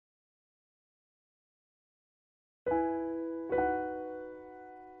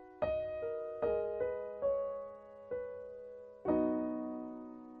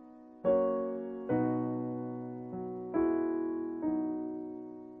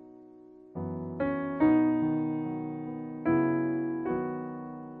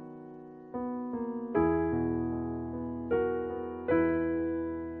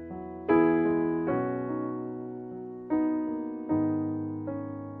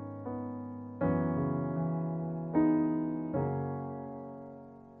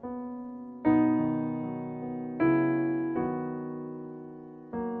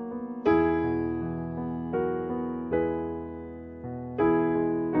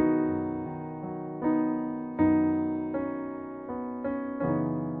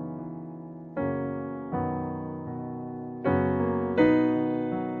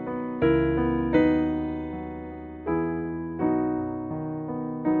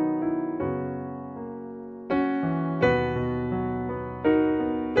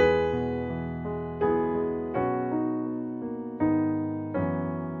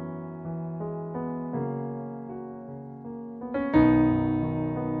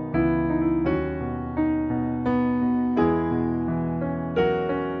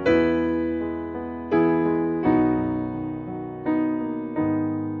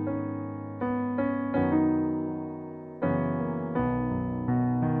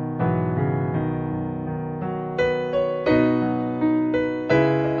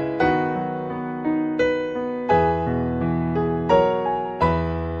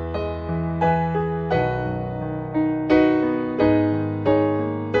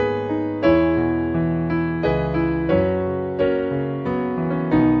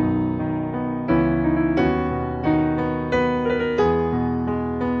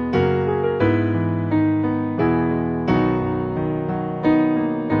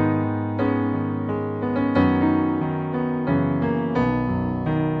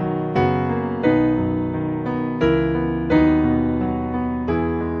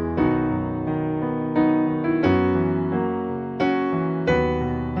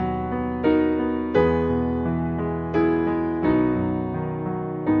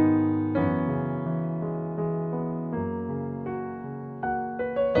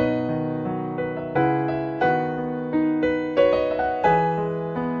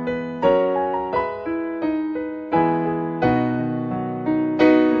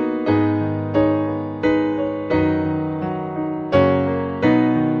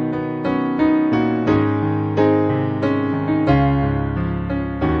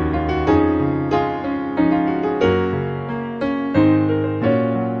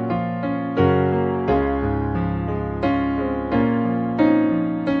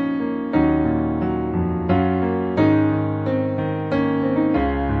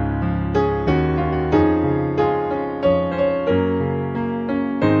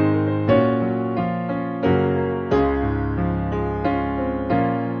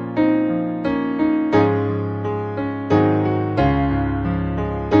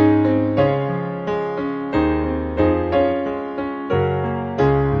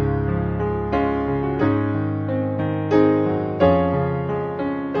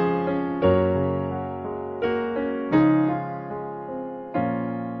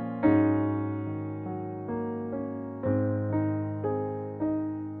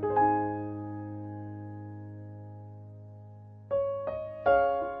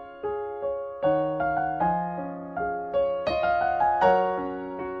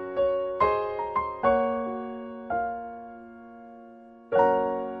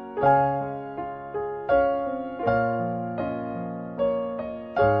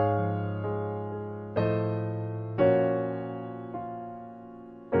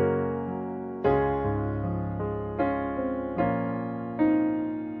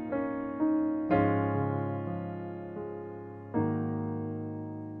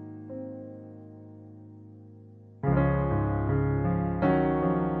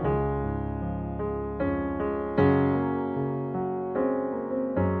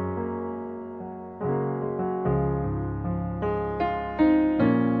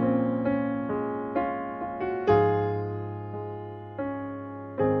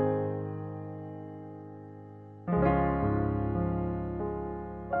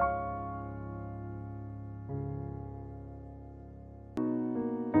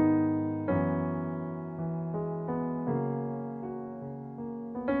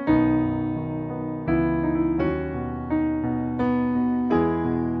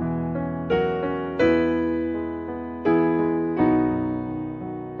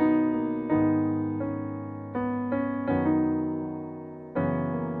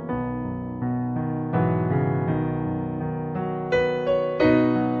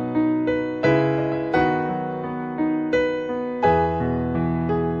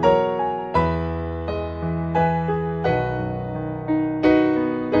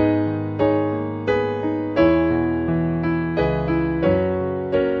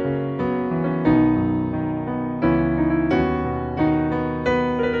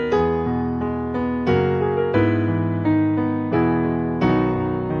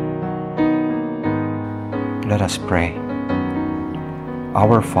Let us pray.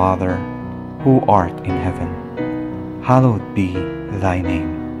 Our Father, who art in heaven, hallowed be thy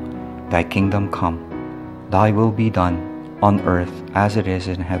name. Thy kingdom come, thy will be done on earth as it is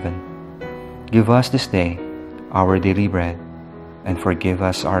in heaven. Give us this day our daily bread, and forgive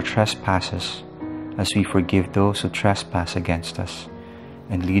us our trespasses, as we forgive those who trespass against us.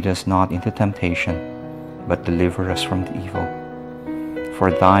 And lead us not into temptation, but deliver us from the evil. For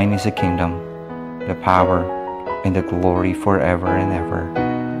thine is the kingdom, the power, and the glory forever and ever.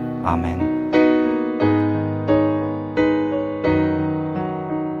 Amen.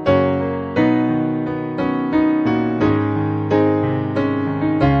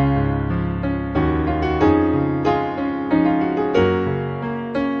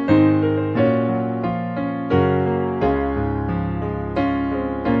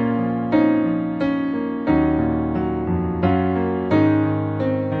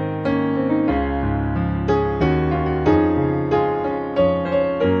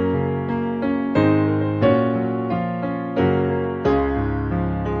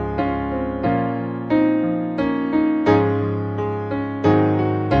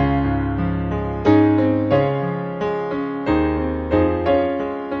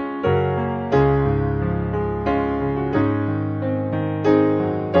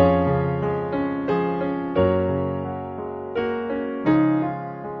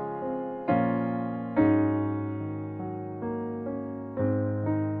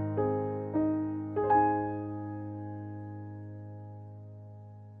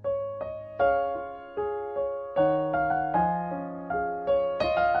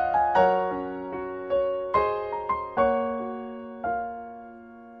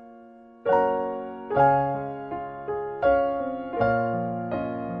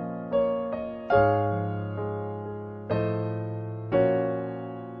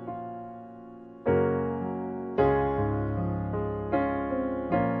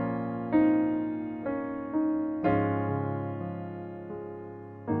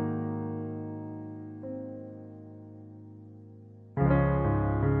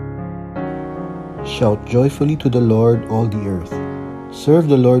 Shout joyfully to the Lord, all the earth. Serve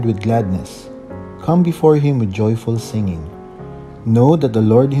the Lord with gladness. Come before him with joyful singing. Know that the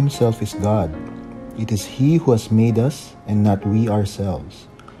Lord himself is God. It is he who has made us, and not we ourselves.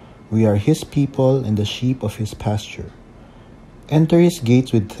 We are his people and the sheep of his pasture. Enter his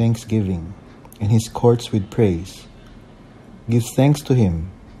gates with thanksgiving, and his courts with praise. Give thanks to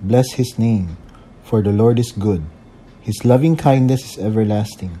him, bless his name, for the Lord is good. His loving kindness is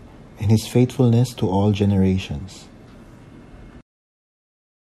everlasting, and his faithfulness to all generations.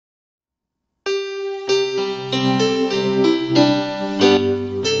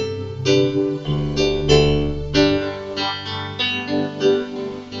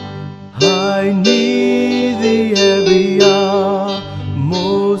 I need thee every hour,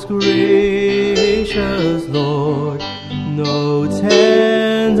 most gracious Lord. No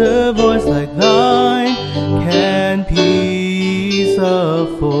tender voice like thine can peace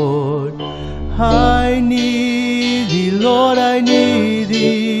afford. I need thee, Lord, I need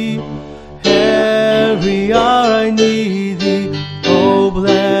thee. Every hour I need thee. Oh,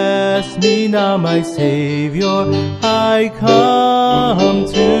 bless me now, my Savior, I come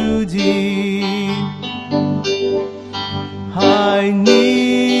to thee. I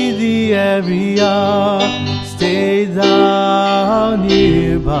need thee every hour. Stay thou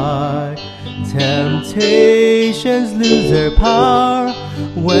nearby. Temptations lose their power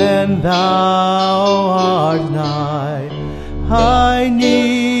when thou art nigh. I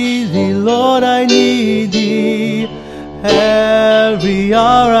need thee, Lord, I need thee. Every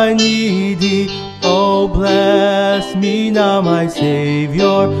hour I need thee. Oh, bless me now, my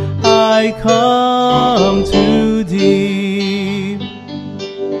Savior, I come to thee.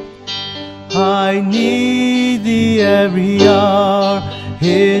 I need thee every hour.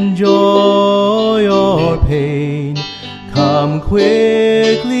 In joy or pain, come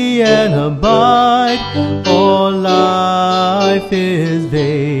quickly and abide, or life is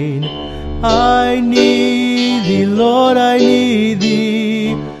vain. I need thee, Lord, I need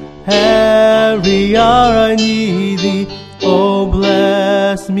thee. Every hour I need thee. Oh,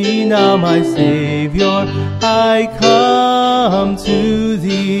 bless me now, my Savior, I come to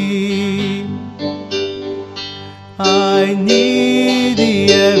thee. I need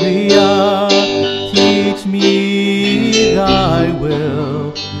thee every hour. Teach me thy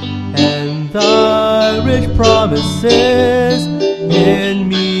will, and thy rich promises in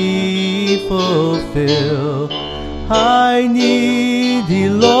me fulfill. I need thee,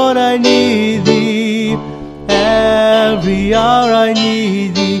 Lord, I need thee. Every hour I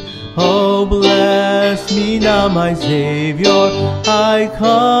need thee. Oh, bless bless me now, my Savior, I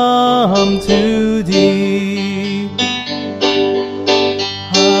come to Thee.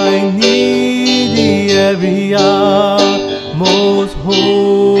 I need Thee every hour, most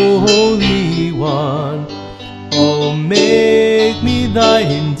Holy One. Oh, make me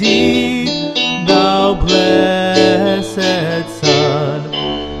Thine indeed, Thou blessed Son.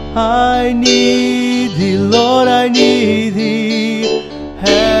 I need Thee, Lord, I need Thee.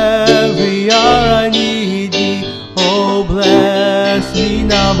 Every hour I need Thee. Oh, bless me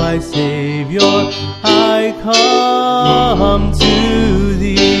now, my Savior, I come to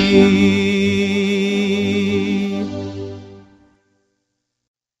Thee.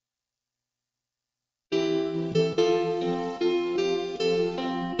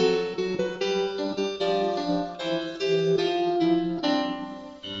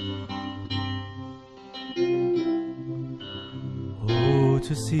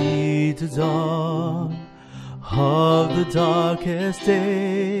 To see the dawn of the darkest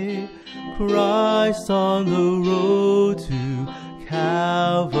day, Christ on the road to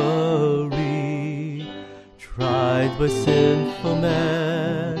Calvary, tried by sinful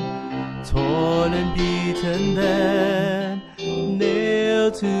men, torn and beaten then,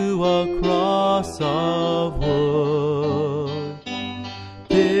 nailed to a cross of wood.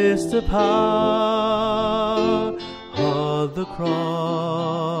 This the power of the cross.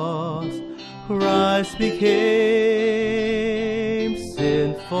 Christ became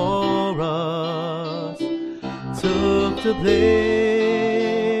sin for us, took the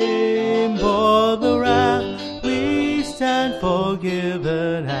blame, bore the wrath. We stand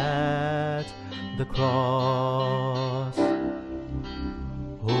forgiven at the cross.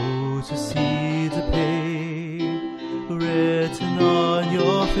 Oh, to see the pain written on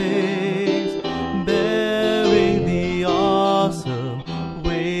your face, bearing the awesome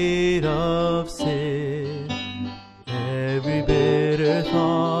weight of sin. Every bitter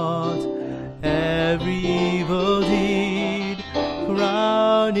thought, every evil deed,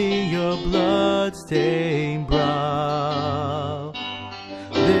 crowning your blood-stained brow.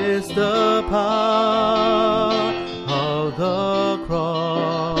 This the power of the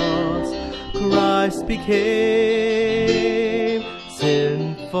cross. Christ became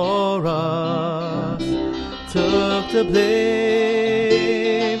sin for us, took the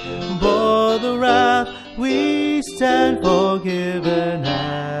blame, bore the wrath. We stand forgiven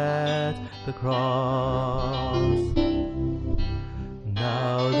at the cross.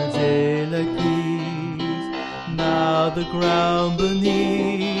 Now the daylight gleams, now the ground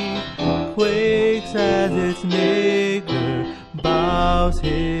beneath quakes as its maker bows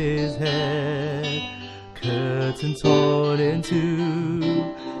his head. Curtain torn in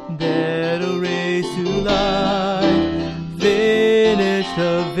two, dead or raised to life, finished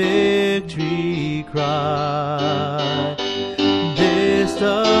the victory cry. This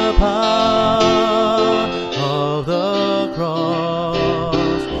the power of the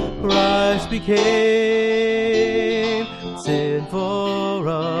cross. Christ became sin for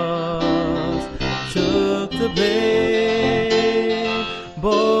us, took the blame,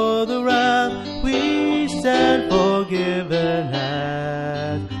 bore the wrath. We stand forgiven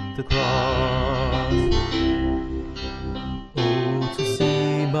at the cross. Oh, to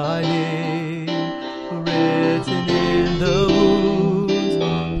see my name written in the wounds,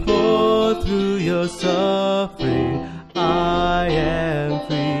 for through your suffering I am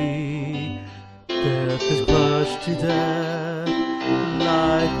free. Death is crushed to death,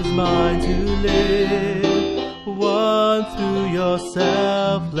 life is mine to live, won through your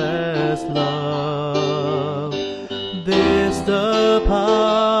selfless love. This the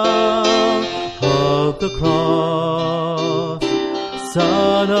power of the cross.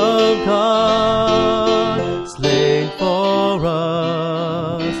 Son of God, slain for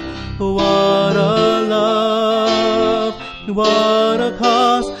us. What a love, what a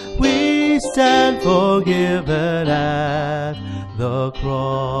cost. We stand forgiven at the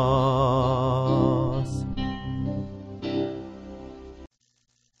cross.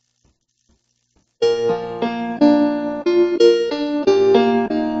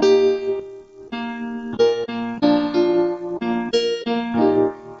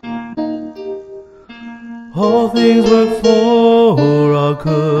 All things work for our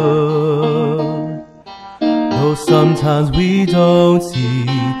good, though sometimes we don't see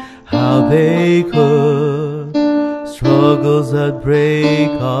how they could. Struggles that break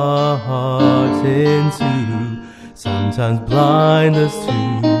our hearts in two sometimes blind us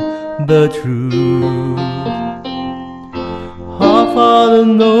to the truth. Our Father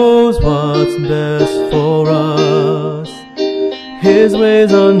knows what's best for us. His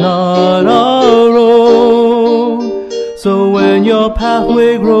ways are not our own. So when your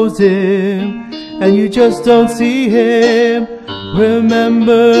pathway grows dim and you just don't see Him,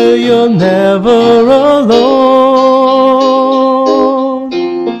 remember you're never alone.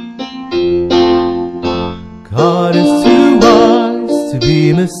 God is too wise to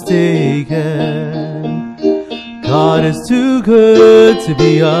be mistaken. God is too good to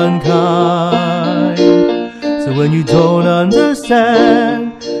be unkind. So when you don't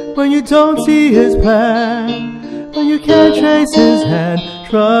understand, when you don't see His plan, when you can't trace His hand,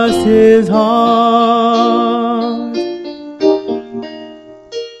 trust His heart.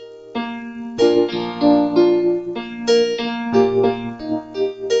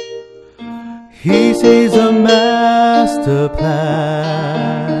 He sees a master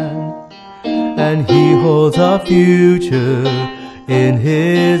plan, and He holds our future in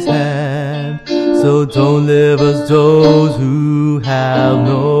His hand. So don't live as those who have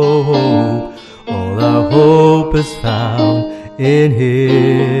no hope. All our hope is found in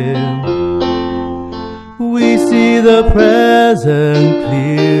Him. We see the present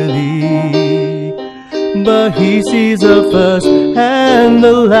clearly, but He sees the first and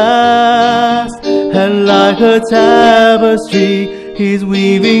the last. And like a tapestry, He's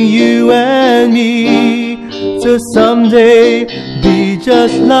weaving you and me to someday be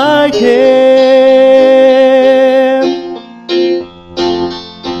just like Him.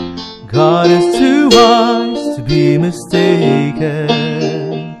 God is too wise to be mistaken.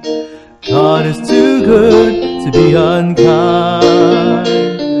 God is too good to be unkind.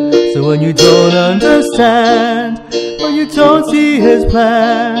 So when you don't understand, when you don't see His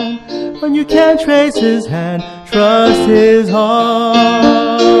plan, when you can't trace His hand, trust His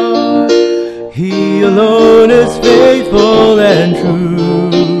heart. He alone is faithful and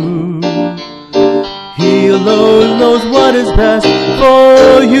true. He alone knows what is best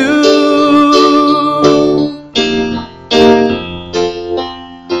for you.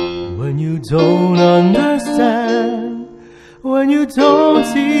 When you don't understand, when you don't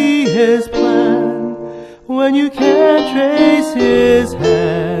see His plan, when you can't trace His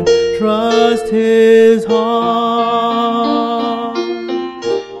hand, trust His heart.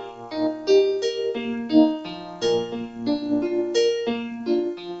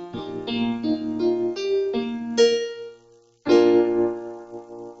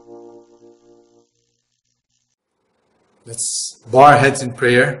 Let's bow our heads in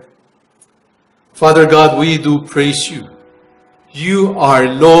prayer. Father God, we do praise You. You are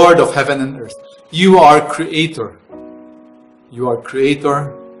Lord of heaven and earth. You are Creator. You are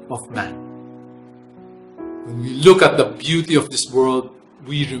Creator of man. When we look at the beauty of this world,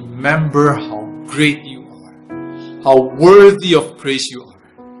 we remember how great You are, how worthy of praise You are,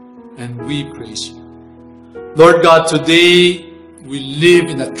 and we praise You. Lord God, today we live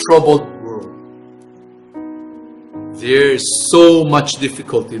in a troubled world. There is so much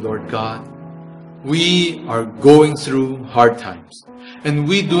difficulty, Lord God. We are going through hard times, and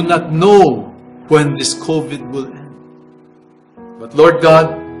we do not know when this COVID will end. But Lord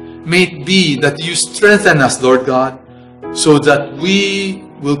God, may it be that You strengthen us, Lord God, so that we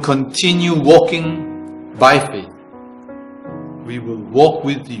will continue walking by faith. We will walk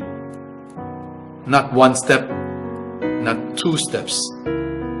with You. Not one step, not two steps,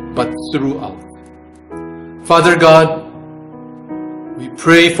 but throughout. Father God, we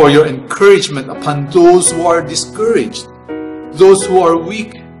pray for Your encouragement upon those who are discouraged, those who are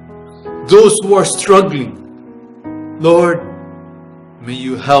weak, those who are struggling. Lord, may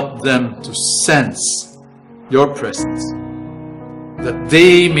You help them to sense Your presence, that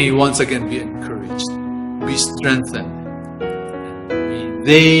they may once again be encouraged, be strengthened. May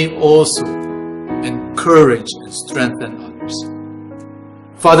they also encourage and strengthen others.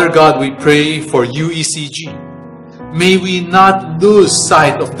 Father God, we pray for UECG. May we not lose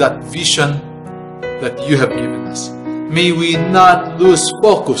sight of that vision that You have given us. May we not lose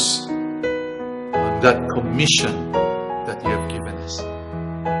focus on that commission that You have given us.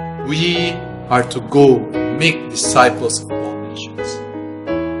 We are to go make disciples of all nations.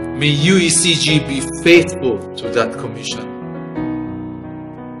 May UECG be faithful to that commission.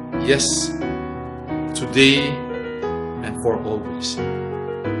 Yes, today and for always.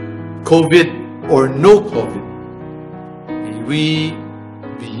 COVID or no COVID, may we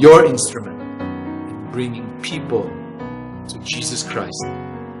be Your instrument in bringing people to Jesus Christ,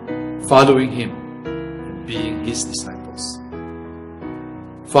 following Him and being His disciples.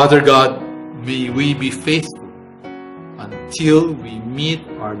 Father God, may we be faithful until we meet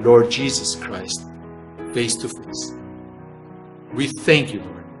our Lord Jesus Christ face to face. We thank You,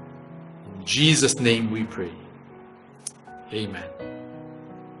 Lord. In Jesus' name we pray. Amen.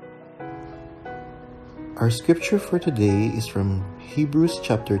 Our scripture for today is from Hebrews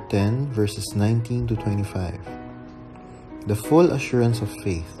chapter 10, verses 19 to 25. The full assurance of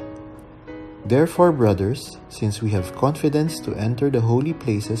faith. Therefore, brothers, since we have confidence to enter the holy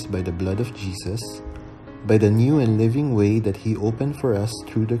places by the blood of Jesus, by the new and living way that he opened for us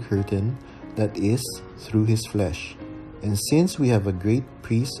through the curtain, that is, through his flesh, and since we have a great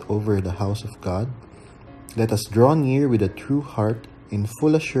priest over the house of God, let us draw near with a true heart in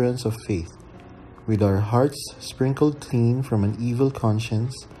full assurance of faith, with our hearts sprinkled clean from an evil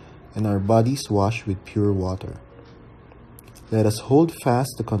conscience and our bodies washed with pure water. Let us hold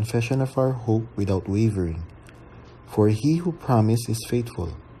fast the confession of our hope without wavering, for he who promised is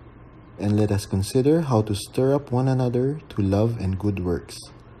faithful. And let us consider how to stir up one another to love and good works,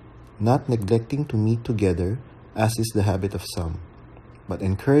 not neglecting to meet together, as is the habit of some, but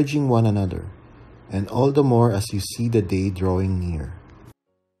encouraging one another, and all the more as you see the day drawing near.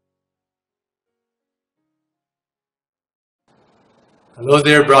 Hello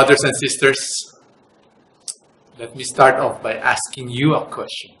there, brothers and sisters. Let me start off by asking you a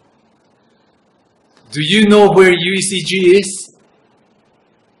question. Do you know where UECG is?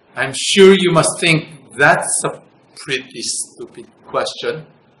 I'm sure you must think that's a pretty stupid question.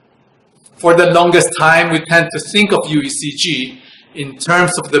 For the longest time, we tend to think of UECG in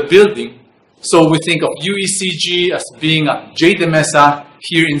terms of the building. So we think of UECG as being at J. de Mesa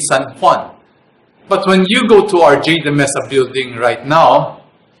here in San Juan. But when you go to our J. de Mesa building right now,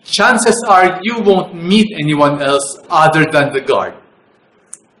 chances are you won't meet anyone else other than the guard.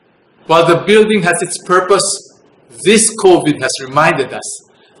 While the building has its purpose, this COVID has reminded us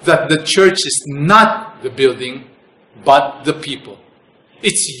that the church is not the building, but the people.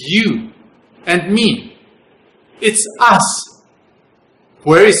 It's you and me. It's us.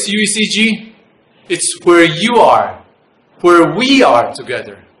 Where is UECG? It's where you are, where we are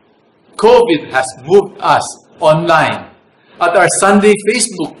together. COVID has moved us online at our Sunday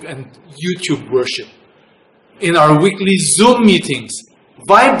Facebook and YouTube worship, in our weekly Zoom meetings,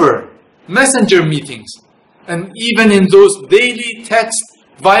 Viber, Messenger meetings, and even in those daily text,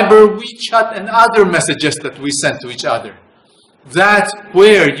 Viber, WeChat, and other messages that we send to each other. That's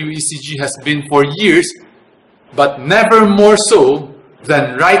where UECG has been for years, but never more so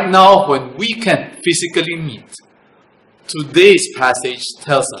than right now when we can't physically meet. Today's passage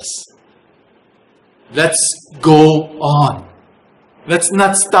tells us, let's go on. Let's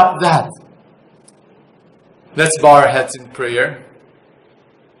not stop that. Let's bow our heads in prayer.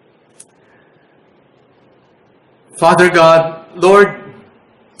 Father God, Lord,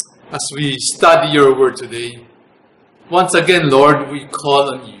 as we study your word today, once again, Lord, we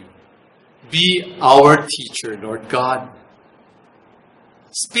call on you. Be our teacher, Lord God.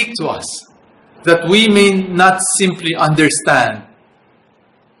 Speak to us, that we may not simply understand,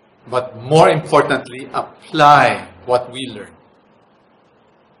 but more importantly, apply what we learn.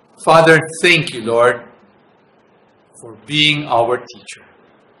 Father, thank you, Lord, for being our teacher.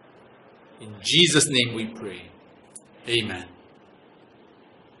 In Jesus' name we pray. Amen.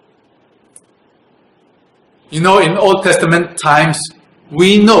 You know, in Old Testament times,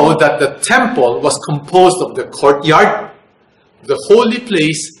 we know that the temple was composed of the courtyard, the holy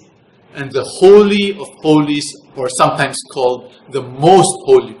place, and the Holy of Holies, or sometimes called the Most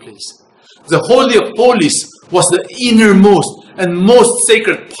Holy Place. The Holy of Holies was the innermost and most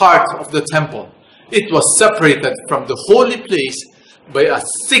sacred part of the temple. It was separated from the holy place by a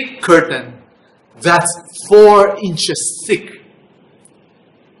thick curtain that's 4 inches thick.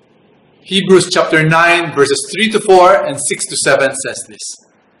 Hebrews chapter 9, verses 3 to 4 and 6 to 7 says this.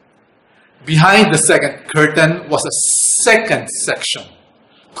 Behind the second curtain was a second section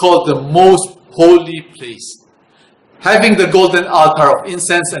called the Most Holy Place, having the golden altar of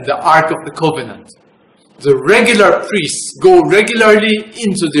incense and the Ark of the Covenant. The regular priests go regularly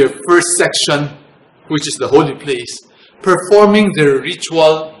into their first section, which is the holy place, performing their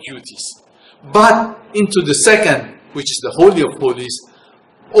ritual duties. But into the second, which is the Holy of Holies,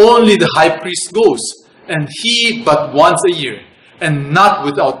 only the high priest goes, and he but once a year, and not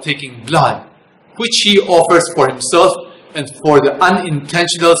without taking blood, which he offers for himself and for the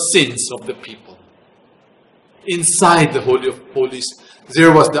unintentional sins of the people. Inside the Holy of Holies,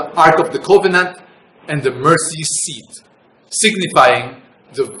 there was the Ark of the Covenant and the mercy seat, signifying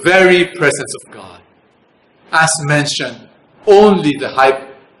the very presence of God. As mentioned, only the high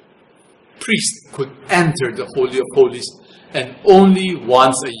priest could enter the Holy of Holies, and only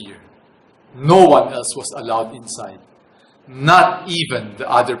once a year. No one else was allowed inside, not even the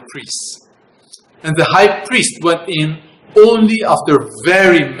other priests. And the high priest went in only after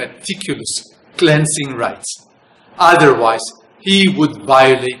very meticulous cleansing rites. Otherwise, he would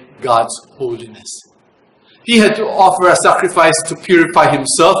violate God's holiness. He had to offer a sacrifice to purify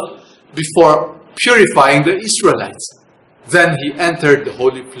himself before purifying the Israelites. Then he entered the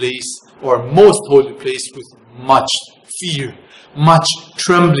holy place, or most holy place, with much fear, much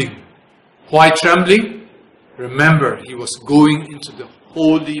trembling. Why trembling? Remember, he was going into the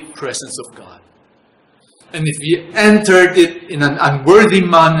holy presence of God. And if he entered it in an unworthy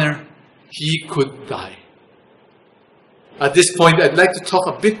manner, he could die. At this point, I'd like to talk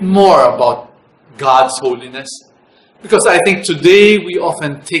a bit more about God's holiness, because I think today we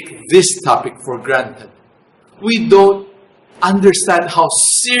often take this topic for granted. We don't understand how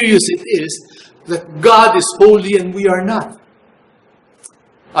serious it is that God is holy and we are not.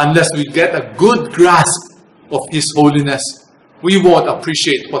 Unless we get a good grasp of His holiness, we won't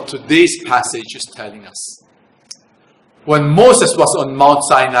appreciate what today's passage is telling us. When Moses was on Mount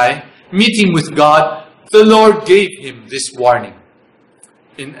Sinai, meeting with God, the Lord gave him this warning.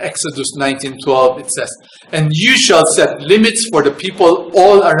 In Exodus 19:12, it says, "And you shall set limits for the people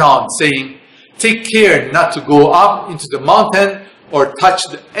all around, saying, take care not to go up into the mountain or touch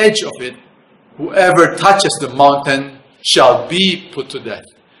the edge of it. Whoever touches the mountain shall be put to death."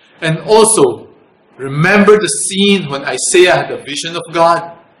 And also, remember the scene when Isaiah had a vision of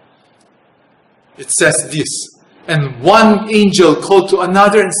God? It says this, "And one angel called to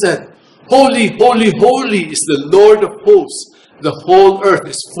another and said, Holy, holy, holy is the Lord of hosts. The whole earth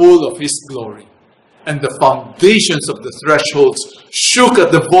is full of His glory." And the foundations of the thresholds shook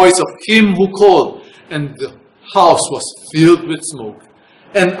at the voice of Him who called, and the house was filled with smoke.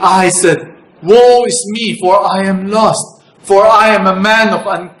 And I said, "Woe is me, for I am lost, for I am a man of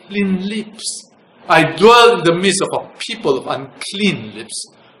unclean lips. I dwell in the midst of a people of unclean lips,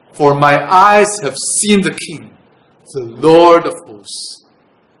 for my eyes have seen the King, the Lord of hosts."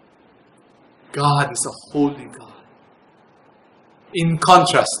 God is a holy God. In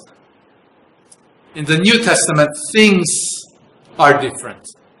contrast, in the New Testament, things are different.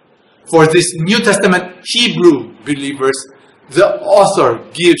 For this New Testament Hebrew believers, the author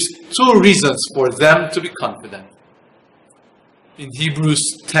gives two reasons for them to be confident. In Hebrews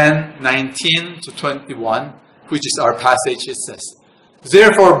 10:19-21, which is our passage, it says,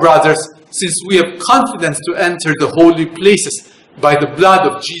 "Therefore, brothers, since we have confidence to enter the holy places by the blood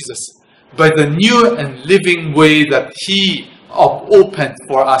of Jesus, by the new and living way that He opened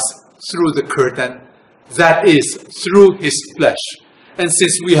for us through the curtain, that is, through His flesh. And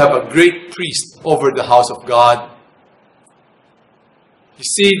since we have a great priest over the house of God." You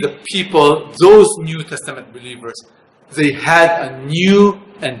see, the people, those New Testament believers, they had a new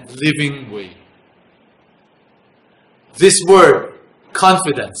and living way. This word,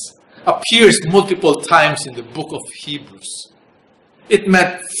 confidence, appears multiple times in the book of Hebrews. It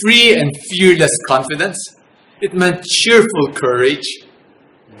meant free and fearless confidence. It meant cheerful courage,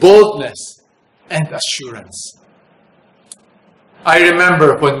 boldness, and assurance. I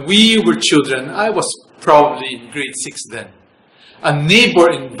remember when we were children, I was probably in grade 6 then. A neighbor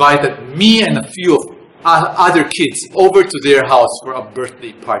invited me and a few of other kids over to their house for a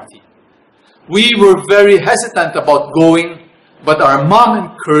birthday party. We were very hesitant about going, but our mom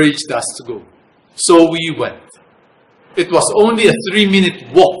encouraged us to go. So we went. It was only a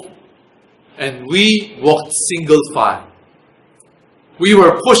 3-minute walk, and we walked single file. We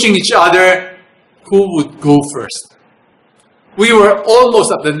were pushing each other who would go first. We were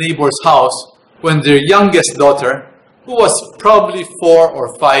almost at the neighbor's house when their youngest daughter, who was probably 4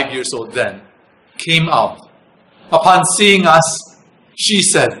 or 5 years old then, came out. Upon seeing us, she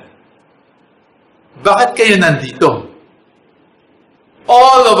said, "Bakit kayo nandito?"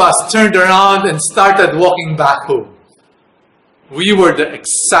 All of us turned around and started walking back home. We were the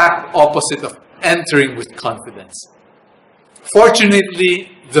exact opposite of entering with confidence. Fortunately,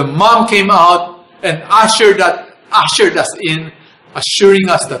 the mom came out and ushered us in, assuring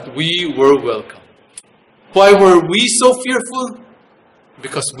us that we were welcome. Why were we so fearful?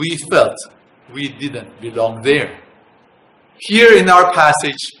 Because we felt we didn't belong there. Here in our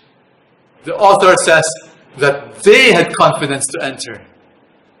passage, the author says that they had confidence to enter.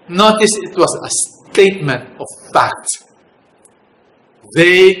 Notice it was a statement of fact.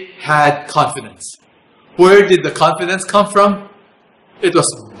 They had confidence. Where did the confidence come from? It was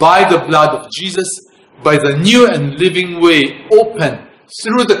by the blood of Jesus, by the new and living way opened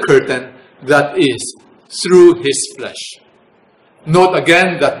through the curtain, that is, through His flesh. Note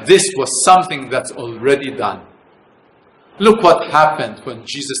again that this was something that's already done. Look what happened when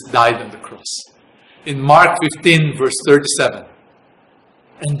Jesus died on the cross. In Mark 15, verse 37,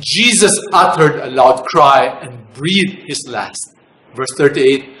 "And Jesus uttered a loud cry and breathed His last." Verse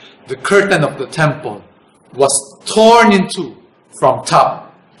 38, "The curtain of the temple was torn in two from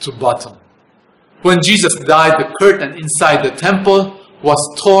top to bottom. When Jesus died, the curtain inside the temple was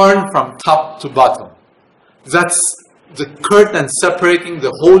torn from top to bottom. That's the curtain separating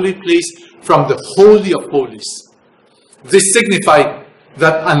the holy place from the Holy of Holies. This signified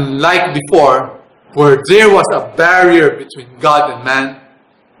that unlike before, where there was a barrier between God and man,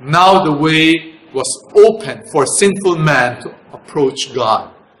 now the way was open for sinful man to approach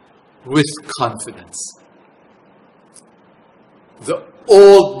God with confidence. The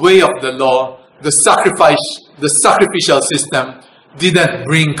old way of the law, the sacrificial system, didn't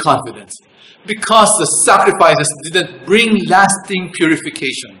bring confidence, because the sacrifices didn't bring lasting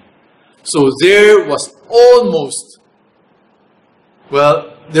purification. So there was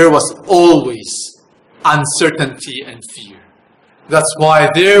always uncertainty and fear. That's why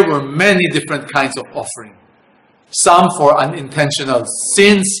there were many different kinds of offering. Some for unintentional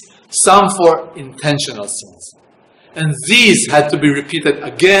sins, some for intentional sins. And these had to be repeated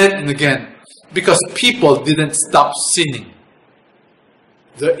again and again because people didn't stop sinning.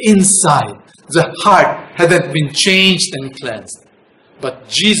 The inside, the heart hadn't been changed and cleansed. But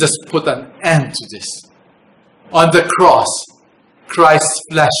Jesus put an end to this. On the cross, Christ's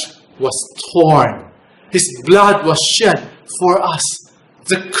flesh was torn. His blood was shed for us.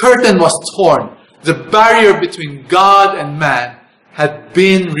 The curtain was torn. The barrier between God and man had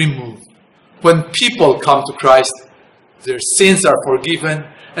been removed. When people come to Christ, their sins are forgiven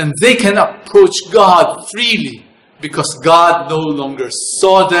and they can approach God freely because God no longer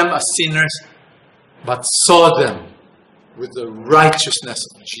saw them as sinners, but saw them with the righteousness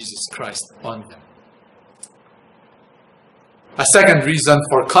of Jesus Christ on them. A second reason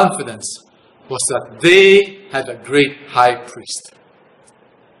for confidence was that they had a great high priest.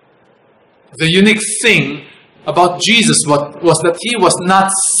 The unique thing about Jesus was that he was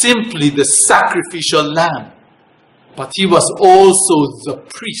not simply the sacrificial lamb, but he was also the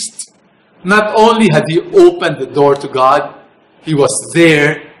priest. Not only had he opened the door to God, he was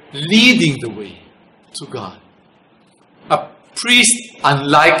there leading the way to God. A priest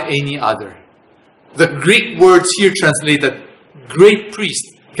unlike any other. The Greek words here translated great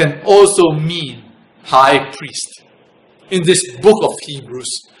priest can also mean high priest. In this book of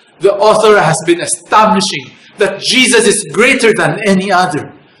Hebrews, the author has been establishing that Jesus is greater than any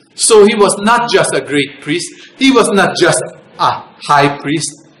other. So he was not just a great priest. He was not just a high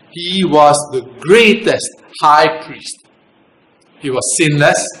priest. He was the greatest high priest. He was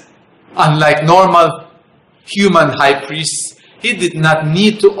sinless. Unlike normal human high priests, he did not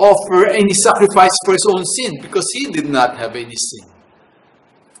need to offer any sacrifice for his own sin because he did not have any sin.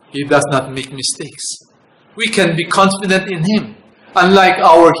 He does not make mistakes. We can be confident in him. Unlike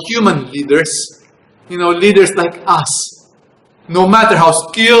our human leaders, leaders like us, no matter how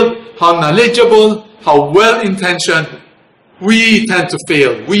skilled, how knowledgeable, how well-intentioned, we tend to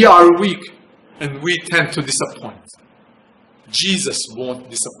fail. We are weak and we tend to disappoint. Jesus won't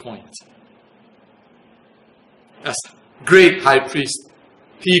disappoint. As great high priest,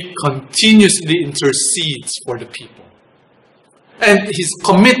 he continuously intercedes for the people. And his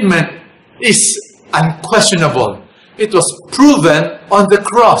commitment is unquestionable. It was proven on the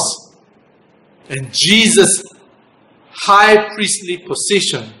cross. And Jesus' high priestly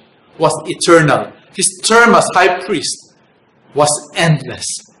position was eternal. His term as high priest was endless.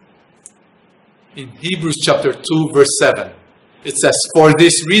 In Hebrews chapter 2 verse 7, it says, "For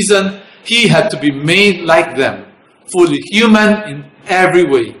this reason he had to be made like them, fully human in every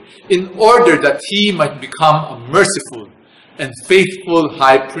way, in order that he might become a merciful and faithful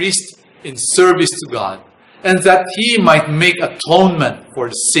high priest in service to God, and that he might make atonement for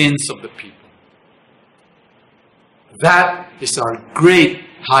the sins of the people." That is our great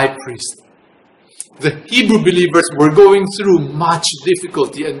high priest. The Hebrew believers were going through much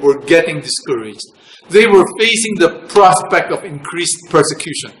difficulty and were getting discouraged. They were facing the prospect of increased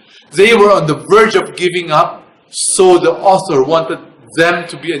persecution. They were on the verge of giving up, so the author wanted them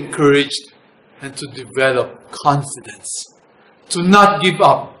to be encouraged and to develop confidence, to not give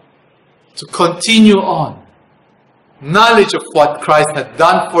up, to continue on. Knowledge of what Christ had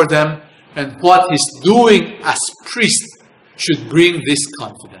done for them and what he's doing as priest should bring this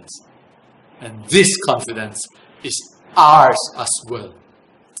confidence. And this confidence is ours as well.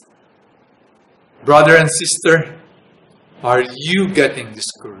 Brother and sister, are you getting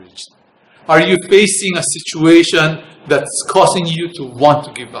discouraged? Are you facing a situation that's causing you to want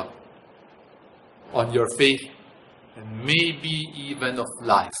to give up on your faith and maybe even of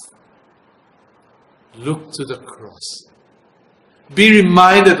life? Look to the cross. Be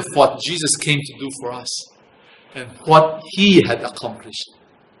reminded of what Jesus came to do for us and what he had accomplished.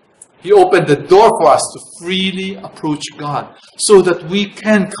 He opened the door for us to freely approach God so that we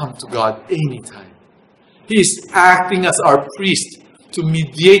can come to God anytime. He is acting as our priest to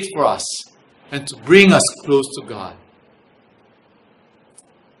mediate for us and to bring us close to God,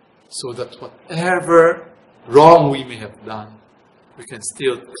 so that whatever wrong we may have done, we can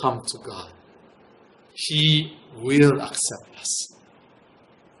still come to God. He will accept us.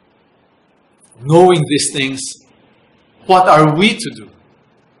 Knowing these things, what are we to do?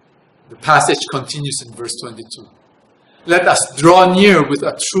 The passage continues in verse 22. Let us draw near with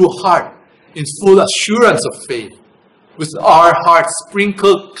a true heart, in full assurance of faith, with our hearts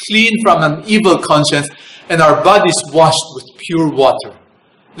sprinkled clean from an evil conscience and our bodies washed with pure water.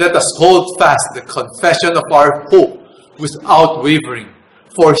 Let us hold fast the confession of our hope without wavering,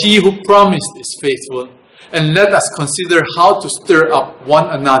 for he who promised is faithful. And let us consider how to stir up one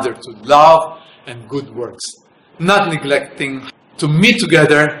another to love and good works, not neglecting to meet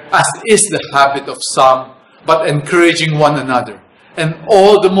together as is the habit of some, but encouraging one another, and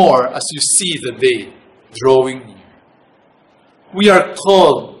all the more as you see the day drawing near. We are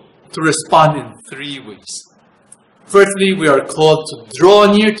called to respond in three ways. Firstly, we are called to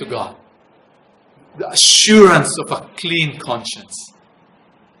draw near to God, the assurance of a clean conscience.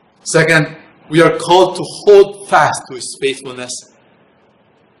 Second, we are called to hold fast to His faithfulness.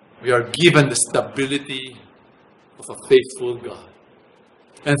 We are given the stability of a faithful God.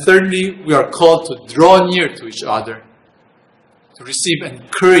 And thirdly, we are called to draw near to each other, to receive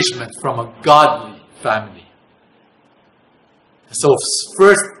encouragement from a godly family. So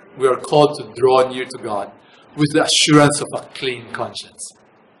first, we are called to draw near to God with the assurance of a clean conscience.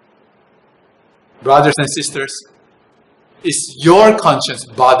 Brothers and sisters, is your conscience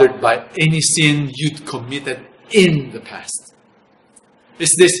bothered by any sin you'd committed in the past?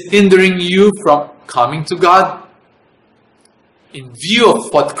 Is this hindering you from coming to God? In view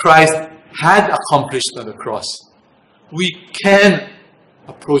of what Christ had accomplished on the cross, we can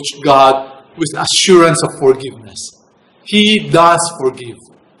approach God with assurance of forgiveness. He does forgive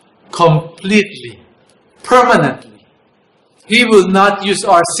completely, permanently. He will not use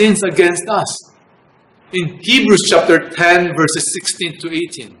our sins against us. In Hebrews chapter 10, verses 16 to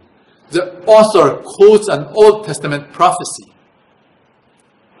 18, the author quotes an Old Testament prophecy,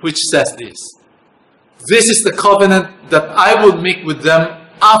 which says this: "This is the covenant that I will make with them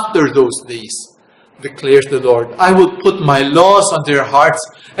after those days, declares the Lord. I will put my laws on their hearts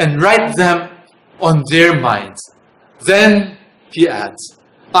and write them on their minds." Then, he adds,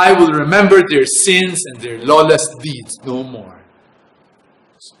 "I will remember their sins and their lawless deeds no more."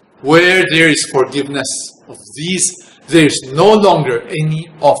 Where there is forgiveness of these, there is no longer any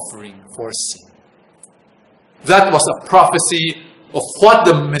offering for sin. That was a prophecy of what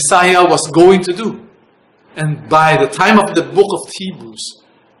the Messiah was going to do. And by the time of the book of Hebrews,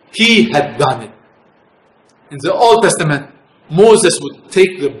 he had done it. In the Old Testament, Moses would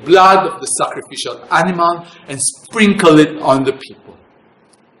take the blood of the sacrificial animal and sprinkle it on the people.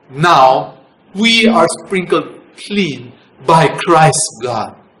 Now, we are sprinkled clean by Christ's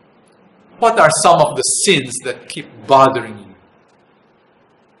blood. What are some of the sins that keep bothering you?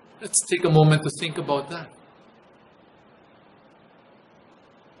 Let's take a moment to think about that.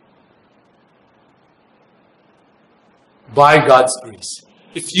 By God's grace,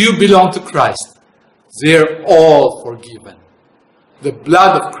 if you belong to Christ, they're all forgiven. The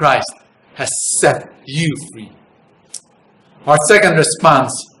blood of Christ has set you free. Our second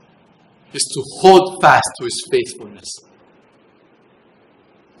response is to hold fast to His faithfulness.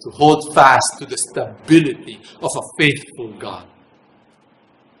 To hold fast to the stability of a faithful God.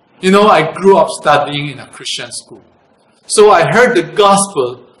 You know, I grew up studying in a Christian school. So I heard the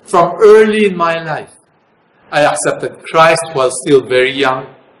gospel from early in my life. I accepted Christ while still very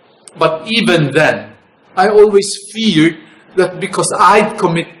young. But even then, I always feared that because I'd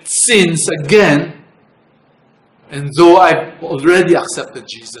commit sins again, and though I've already accepted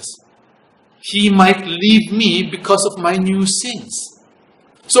Jesus, He might leave me because of my new sins.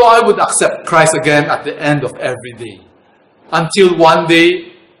 So I would accept Christ again at the end of every day. Until one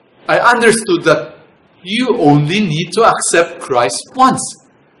day, I understood that you only need to accept Christ once.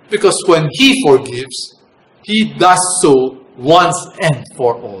 Because when He forgives, He does so once and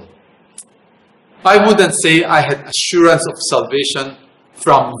for all. I wouldn't say I had assurance of salvation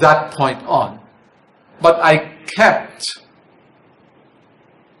from that point on. But I kept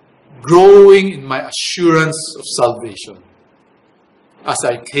growing in my assurance of salvation as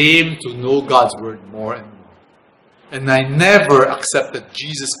I came to know God's Word more and more. And I never accepted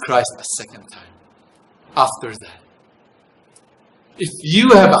Jesus Christ a second time after that. If you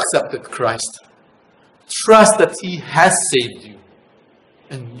have accepted Christ, trust that He has saved you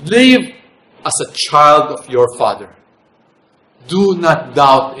and live as a child of your Father. Do not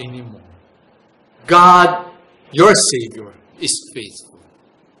doubt anymore. God, your Savior, is faithful.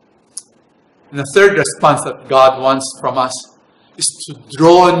 And the third response that God wants from us is to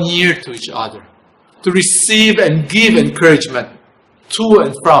draw near to each other, to receive and give encouragement to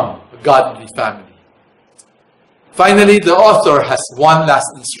and from a godly family. Finally, the author has one last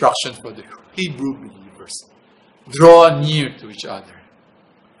instruction for the Hebrew believers. Draw near to each other.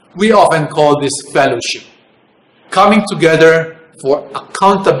 We often call this fellowship, coming together for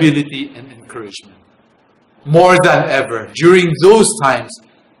accountability and encouragement. More than ever, during those times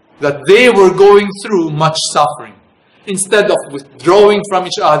that they were going through much suffering, instead of withdrawing from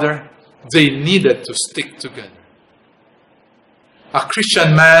each other, they needed to stick together. A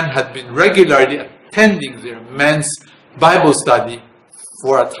Christian man had been regularly attending their men's Bible study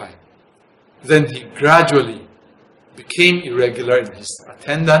for a time. Then he gradually became irregular in his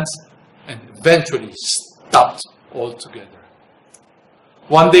attendance and eventually stopped altogether.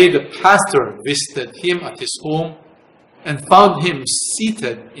 One day the pastor visited him at his home and found him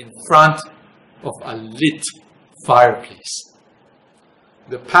seated in front of a lit fireplace.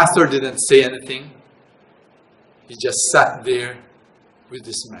 The pastor didn't say anything. He just sat there with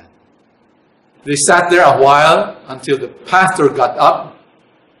this man. They sat there a while until the pastor got up,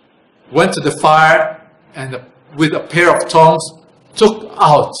 went to the fire, and with a pair of tongs took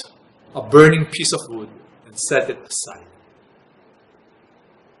out a burning piece of wood and set it aside.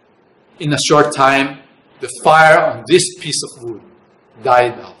 In a short time, the fire on this piece of wood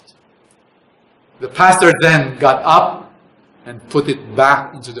died out. The pastor then got up and put it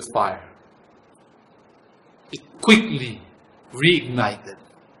back into the fire. It quickly reignited.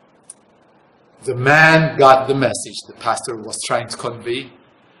 The man got the message the pastor was trying to convey.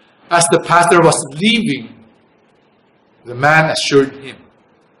 As the pastor was leaving, the man assured him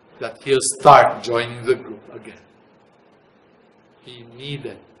that he'll start joining the group again. He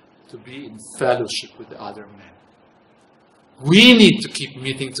needed to be in fellowship with the other men. We need to keep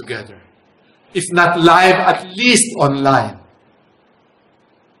meeting together. If not live, at least online.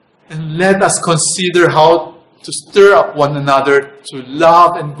 And let us consider how to stir up one another to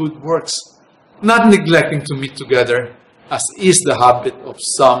love and good works, not neglecting to meet together, as is the habit of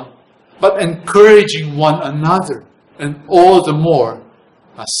some, but encouraging one another, and all the more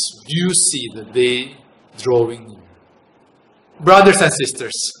as you see the day drawing near. Brothers and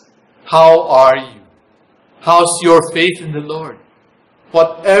sisters, how are you? How's your faith in the Lord?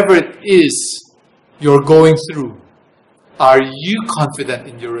 Whatever it is you're going through, are you confident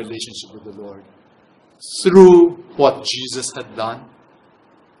in your relationship with the Lord through what Jesus had done?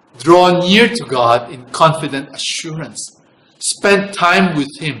 Draw near to God in confident assurance. Spend time with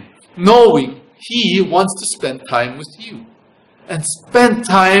Him, knowing He wants to spend time with you. And spend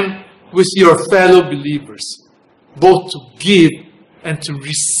time with your fellow believers, both to give and to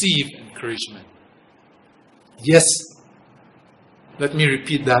receive encouragement. Yes, let me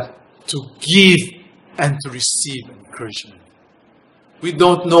repeat that. To give and to receive encouragement. We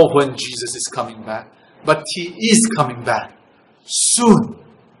don't know when Jesus is coming back, but He is coming back soon.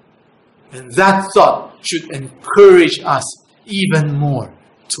 And that thought should encourage us even more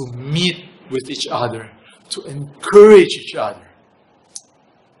to meet with each other, to encourage each other.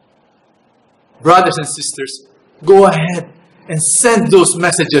 Brothers and sisters, go ahead and send those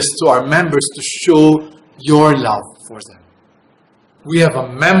messages to our members to show your love for them. We have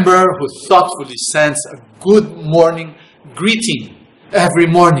a member who thoughtfully sends a good morning greeting every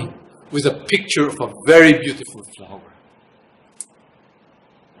morning with a picture of a very beautiful flower.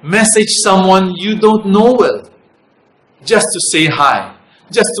 Message someone you don't know well, just to say hi,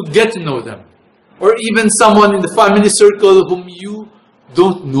 just to get to know them, or even someone in the family circle whom you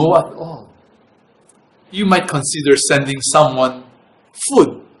don't know at all. You might consider sending someone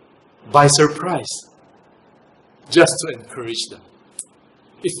food by surprise, just to encourage them.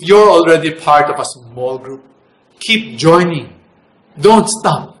 If you're already part of a small group, keep joining. Don't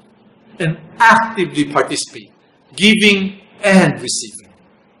stop. And actively participate, giving and receiving.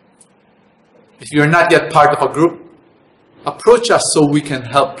 If you're not yet part of a group, approach us so we can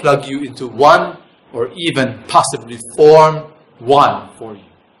help plug you into one or even possibly form one for you.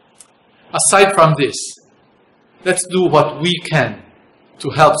 Aside from this, let's do what we can to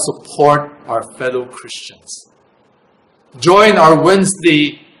help support our fellow Christians. Join our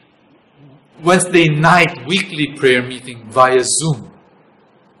Wednesday night weekly prayer meeting via Zoom.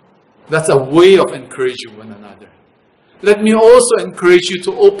 That's a way of encouraging one another. Let me also encourage you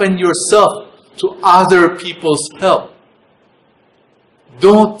to open yourself to other people's help.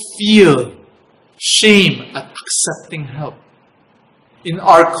 Don't feel shame at accepting help. in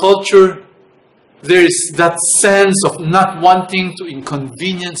our culture, there is that sense of not wanting to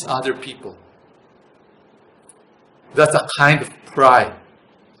inconvenience other people. That's a kind of pride.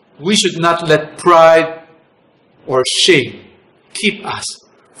 We should not let pride or shame keep us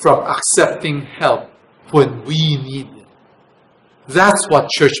from accepting help when we need it. That's what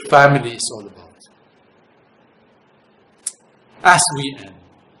church family is all about. As we end,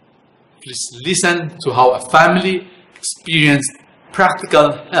 please listen to how a family experienced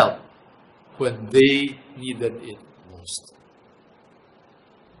practical help when they needed it most.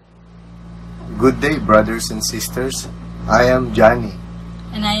 Good day, brothers and sisters. I am Johnny.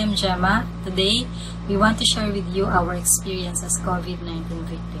 And I am Gemma. Today, we want to share with you our experience as COVID-19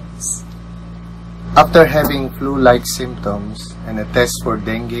 victims. After having flu-like symptoms and a test for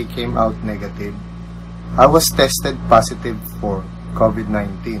dengue came out negative, I was tested positive for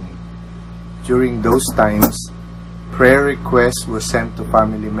COVID-19. During those times, prayer requests were sent to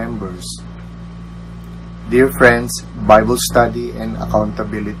family members, dear friends, Bible study and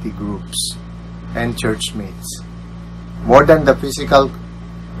accountability groups, and churchmates. More than the physical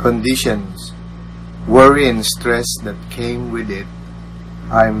conditions, worry and stress that came with it,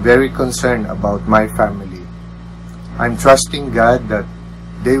 I am very concerned about my family. I'm trusting God that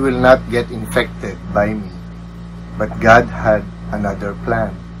they will not get infected by me, but God had another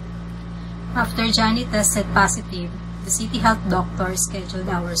plan. After Johnny tested positive, the city health doctor scheduled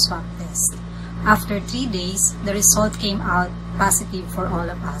our swab test. After 3 days, the result came out positive for all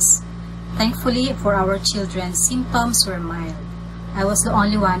of us. Thankfully, for our children, symptoms were mild. I was the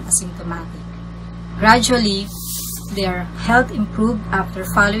only one asymptomatic. Gradually, their health improved after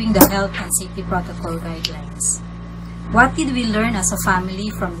following the health and safety protocol guidelines. What did we learn as a family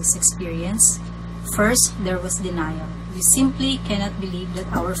from this experience? First, there was denial. We simply cannot believe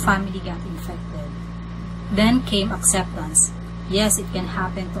that our family got infected. Then came acceptance. Yes, it can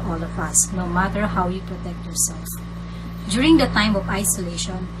happen to all of us, no matter how you protect yourself. During the time of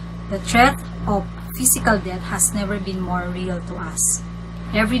isolation, the threat of physical death has never been more real to us.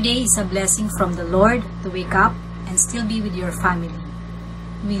 Every day is a blessing from the Lord to wake up and still be with your family.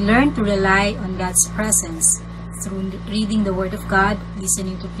 We learn to rely on God's presence through reading the Word of God,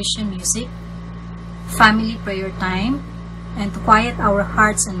 listening to Christian music, family prayer time, and to quiet our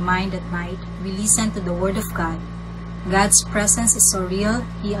hearts and mind at night, we listen to the Word of God. God's presence is so real,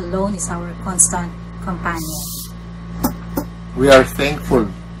 He alone is our constant companion. We are thankful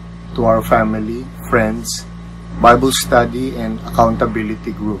to our family, friends, Bible study and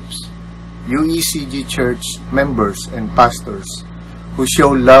accountability groups, UECG church members and pastors who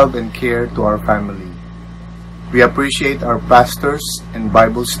show love and care to our family. We appreciate our pastors and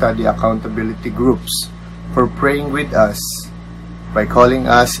Bible study accountability groups for praying with us by calling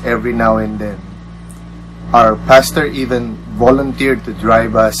us every now and then. Our pastor even volunteered to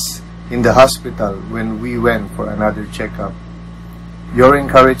drive us in the hospital when we went for another checkup. Your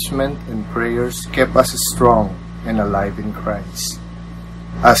encouragement and prayers kept us strong and alive in Christ.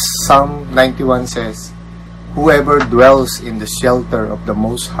 As Psalm 91 says, "Whoever dwells in the shelter of the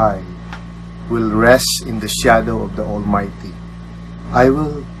Most High will rest in the shadow of the Almighty. I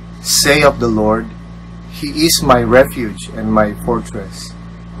will say of the Lord, He is my refuge and my fortress,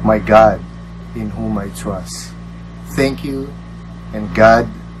 my God, in whom I trust." Thank you, and God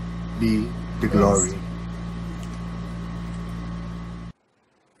be the glory.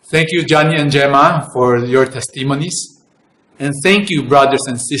 Thank you, Johnny and Gemma, for your testimonies. And thank you, brothers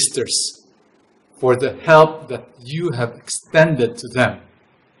and sisters, for the help that you have extended to them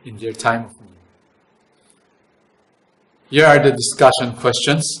in their time of need. Here are the discussion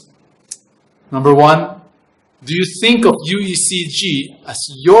questions. Number 1, do you think of UECG as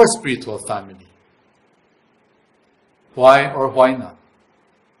your spiritual family? Why or why not?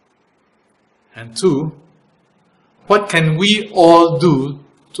 And 2, what can we all do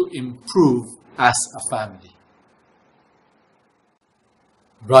to improve as a family?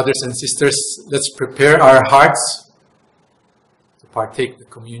 Brothers and sisters, let's prepare our hearts to partake the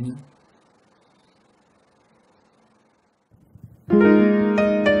communion.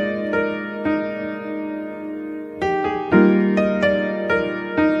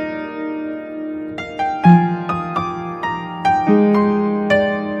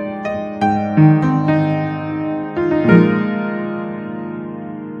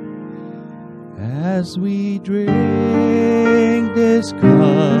 As we drink this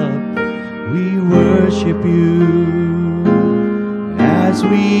cup, we worship you. As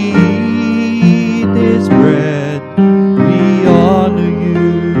we eat this bread, we honor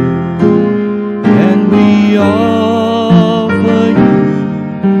you. And we offer you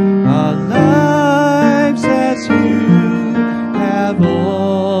our lives as you have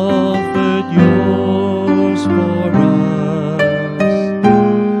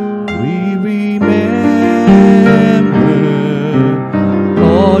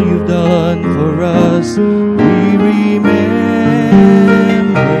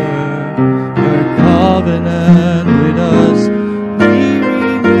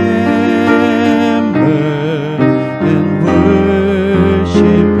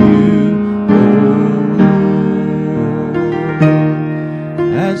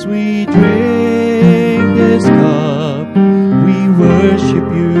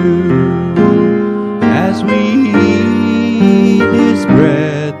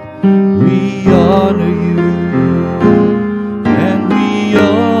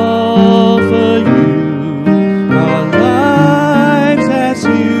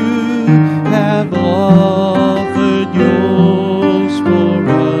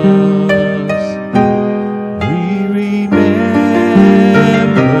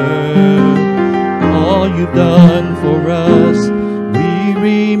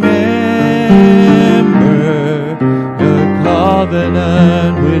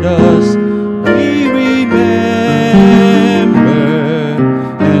covenant with us, we remember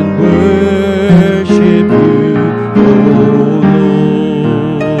and worship you, O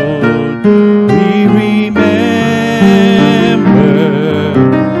Lord. We remember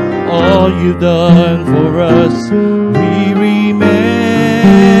all you've done for us. We remember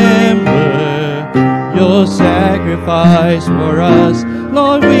your sacrifice for us.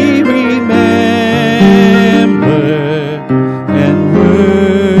 Lord, we remember and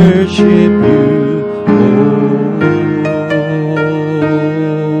worship you, O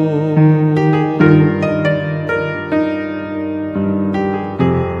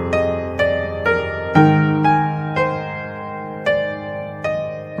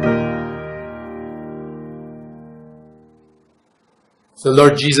So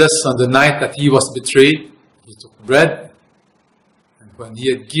Lord Jesus, on the night that he was betrayed, he took bread, and when he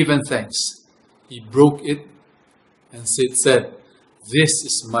had given thanks, he broke it and said, "This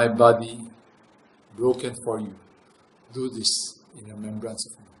is my body broken for you. Do this in remembrance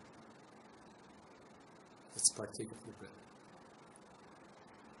of me." Let's partake of the bread.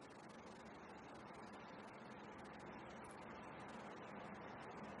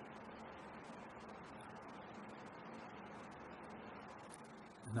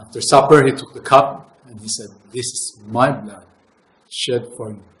 And after supper, he took the cup and he said, "This is my blood shed for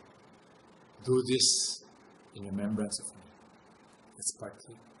you. Do this in remembrance of me." Let's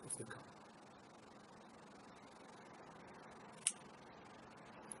partake of the cup.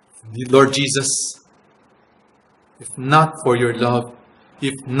 Indeed, Lord Jesus, if not for your love,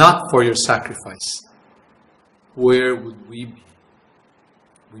 if not for your sacrifice, where would we be?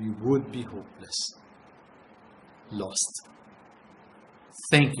 We would be hopeless, lost.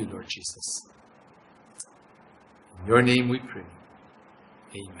 Thank you, Lord Jesus. In your name we pray.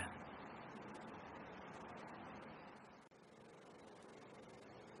 Amen.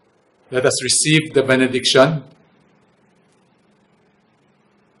 Let us receive the benediction.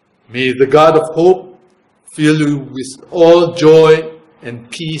 May the God of hope fill you with all joy and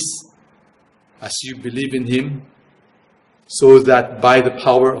peace as you believe in him, so that by the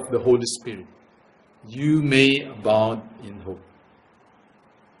power of the Holy Spirit you may abound in hope.